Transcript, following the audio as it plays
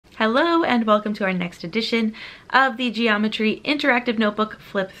Hello and welcome to our next edition of the Geometry Interactive Notebook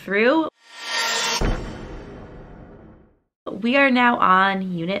Flip Through. We are now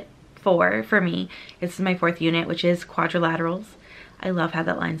on Unit 4 for me. This is my 4th unit, which is Quadrilaterals. I love how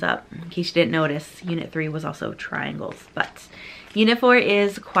that lines up. In case you didn't notice, Unit 3 was also triangles, but Unit 4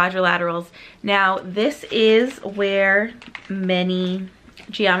 is Quadrilaterals. Now, this is where many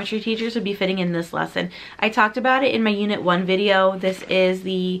geometry teachers would be fitting in this lesson. I talked about it in my Unit 1 video. This is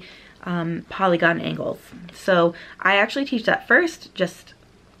the polygon angles. So I actually teach that first just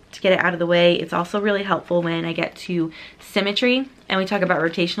to get it out of the way. It's also really helpful when I get to symmetry and we talk about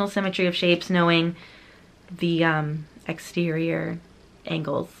rotational symmetry of shapes, knowing the exterior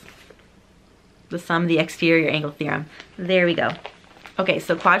angles, the sum of the exterior angle theorem. There we go. Okay,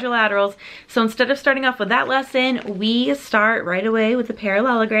 so quadrilaterals. So instead of starting off with that lesson, we start right away with the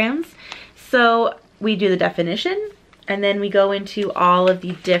parallelograms. So we do the definition, and then we go into all of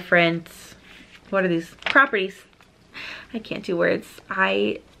the different, what are these? Properties. I can't do words.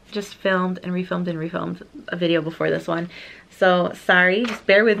 I just filmed and refilmed a video before this one. So sorry, just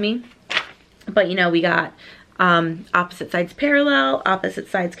bear with me. But you know, we got opposite sides parallel, opposite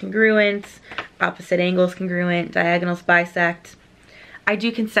sides congruent, opposite angles congruent, diagonals bisect. I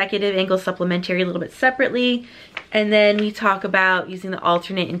do consecutive angles supplementary a little bit separately, and then we talk about using the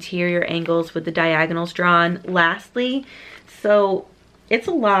alternate interior angles with the diagonals drawn lastly. So it's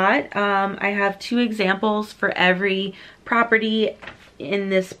a lot. I have 2 examples for every property in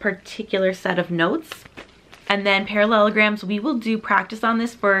this particular set of notes. And then parallelograms, we will do practice on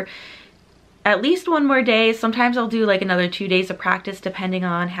this for at least 1 more day. Sometimes I'll do like another 2 days of practice depending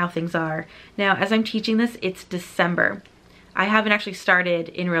on how things are. Now, as I'm teaching this, it's December. I haven't actually started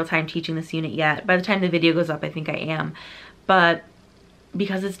in real time teaching this unit yet. By the time the video goes up, I think I am. But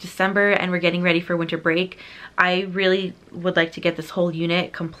because it's December and we're getting ready for winter break, I really would like to get this whole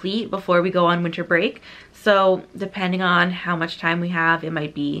unit complete before we go on winter break. So depending on how much time we have, it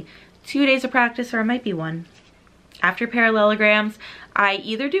might be 2 days of practice or it might be 1. After parallelograms, I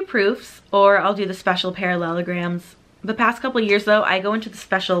either do proofs or I'll do the special parallelograms. The past couple of years though, I go into the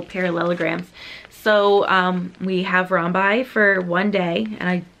special parallelograms. So we have rhombi for 1 day, and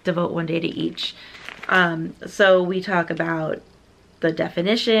I devote 1 day to each. So we talk about the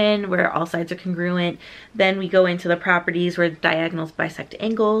definition, where all sides are congruent. Then we go into the properties where diagonals bisect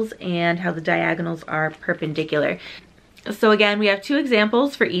angles and how the diagonals are perpendicular. So again, we have 2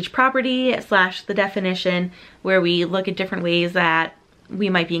 examples for each property / the definition, where we look at different ways that we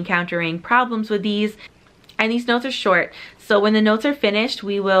might be encountering problems with these. And these notes are short, so when the notes are finished,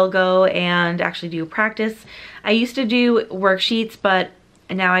 we will go and actually do practice. I used to do worksheets, but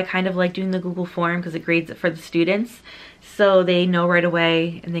now I kind of like doing the Google form because it grades it for the students, so they know right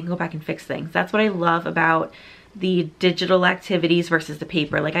away and they can go back and fix things. That's what I love about the digital activities versus the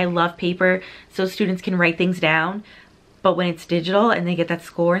paper. Like, I love paper so students can write things down, but when it's digital and they get that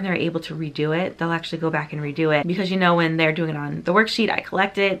score and they're able to redo it, they'll actually go back and redo it. Because you know, when they're doing it on the worksheet, I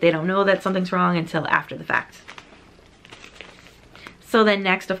collect it. They don't know that something's wrong until after the fact. So then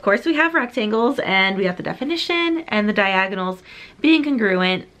next, of course, we have rectangles, and we have the definition and the diagonals being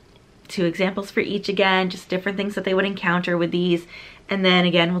congruent. 2 examples for each again, just different things that they would encounter with these. And then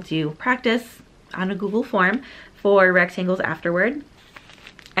again, we'll do practice on a Google form for rectangles afterward.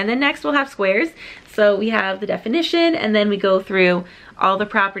 And then next we'll have squares. So we have the definition, and then we go through all the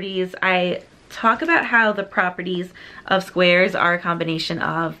properties. I talk about how the properties of squares are a combination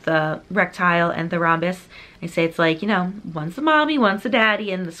of the rectile and the rhombus. I say it's like, you know, one's the mommy, one's the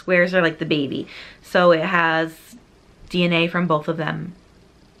daddy, and the squares are like the baby. So it has DNA from both of them.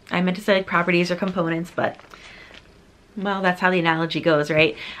 I meant to say like properties or components, but well, that's how the analogy goes,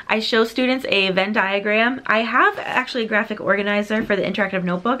 right? I show students a Venn diagram. I have actually a graphic organizer for the interactive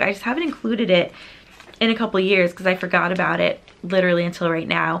notebook. I just haven't included it in a couple years because I forgot about it literally until right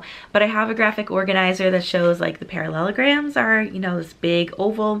now. But I have a graphic organizer that shows like the parallelograms are, you know, this big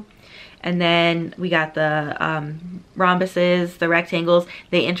oval. And then we got the rhombuses, the rectangles,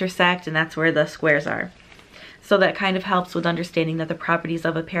 they intersect, and that's where the squares are. So that kind of helps with understanding that the properties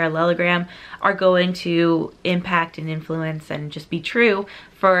of a parallelogram are going to impact and influence and just be true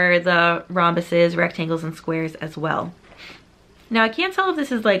for the rhombuses, rectangles, and squares as well. Now, I can't tell if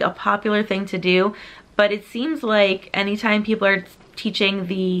this is like a popular thing to do, but it seems like anytime people are teaching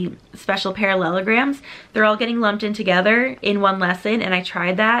the special parallelograms, they're all getting lumped in together in one lesson, and I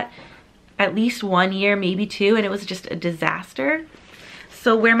tried that at least 1 year, maybe 2, and it was just a disaster.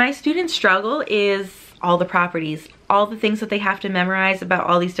 So where my students struggle is all the properties, all the things that they have to memorize about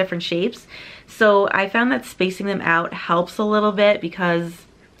all these different shapes. So I found that spacing them out helps a little bit because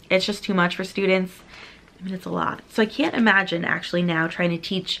it's just too much for students. I mean, it's a lot. So I can't imagine actually now trying to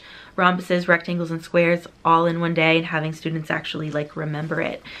teach rhombuses, rectangles, and squares all in one day and having students actually like remember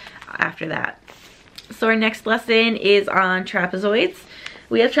it after that. So our next lesson is on trapezoids.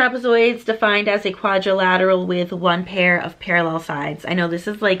 We have trapezoids defined as a quadrilateral with one pair of parallel sides. I know this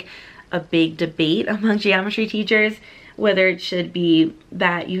is like a big debate among geometry teachers, whether it should be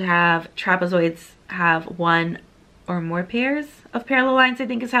that you have trapezoids have one or more pairs of parallel lines, I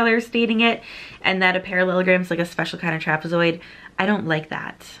think is how they're stating it, and that a parallelogram is like a special kind of trapezoid. I don't like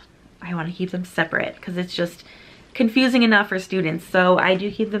that. I want to keep them separate because it's just confusing enough for students. So I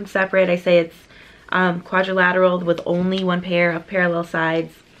do keep them separate. I say it's quadrilateral with only one pair of parallel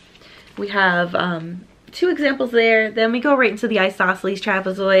sides. We have 2 examples there. Then we go right into the isosceles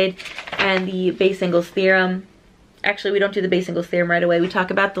trapezoid and the base angles theorem. Actually, we don't do the base angles theorem right away. We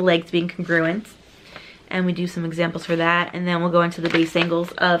talk about the legs being congruent, and we do some examples for that, and then we'll go into the base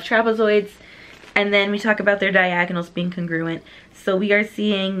angles of trapezoids, and then we talk about their diagonals being congruent. So we are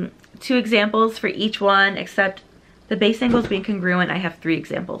seeing 2 examples for each one, except the base angles being congruent, I have 3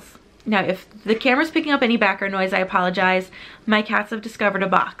 examples. Now, if the camera's picking up any background noise, I apologize. My cats have discovered a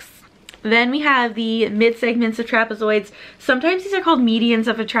box. Then we have the mid-segments of trapezoids. Sometimes these are called medians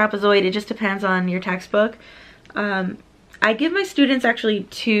of a trapezoid. It just depends on your textbook. I give my students actually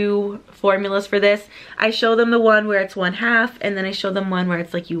 2 formulas for this. I show them the one where it's 1/2, and then I show them one where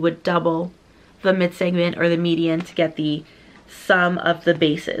it's like you would double the mid-segment or the median to get the sum of the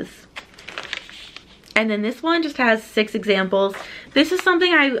bases. And then this one just has 6 examples. This is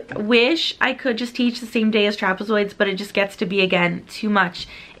something I wish I could just teach the same day as trapezoids, but it just gets to be, again, too much.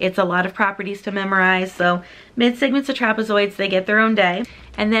 It's a lot of properties to memorize. So mid-segments of trapezoids, they get their own day.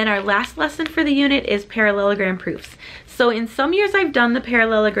 And then our last lesson for the unit is parallelogram proofs. So in some years I've done the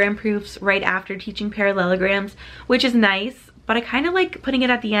parallelogram proofs right after teaching parallelograms, which is nice, but I kind of like putting it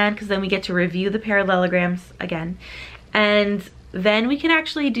at the end because then we get to review the parallelograms again. And then we can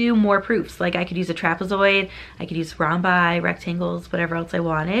actually do more proofs. Like I could use a trapezoid, I could use rhombi, rectangles, whatever else I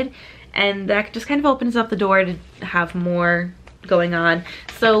wanted. And that just kind of opens up the door to have more going on.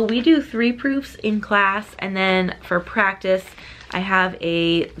 So we do 3 proofs in class, and then for practice, I have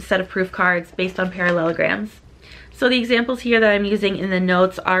a set of proof cards based on parallelograms. So the examples here that I'm using in the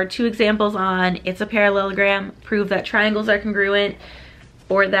notes are 2 examples on it's a parallelogram, prove that triangles are congruent,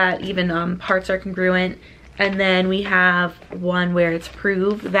 or that even parts are congruent. And then we have one where it's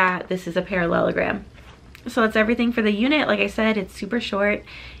prove that this is a parallelogram. So that's everything for the unit. Like I said, it's super short.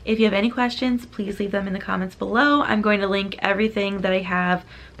 If you have any questions, please leave them in the comments below. I'm going to link everything that I have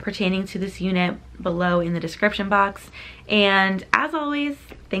pertaining to this unit below in the description box. And as always,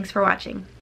 thanks for watching.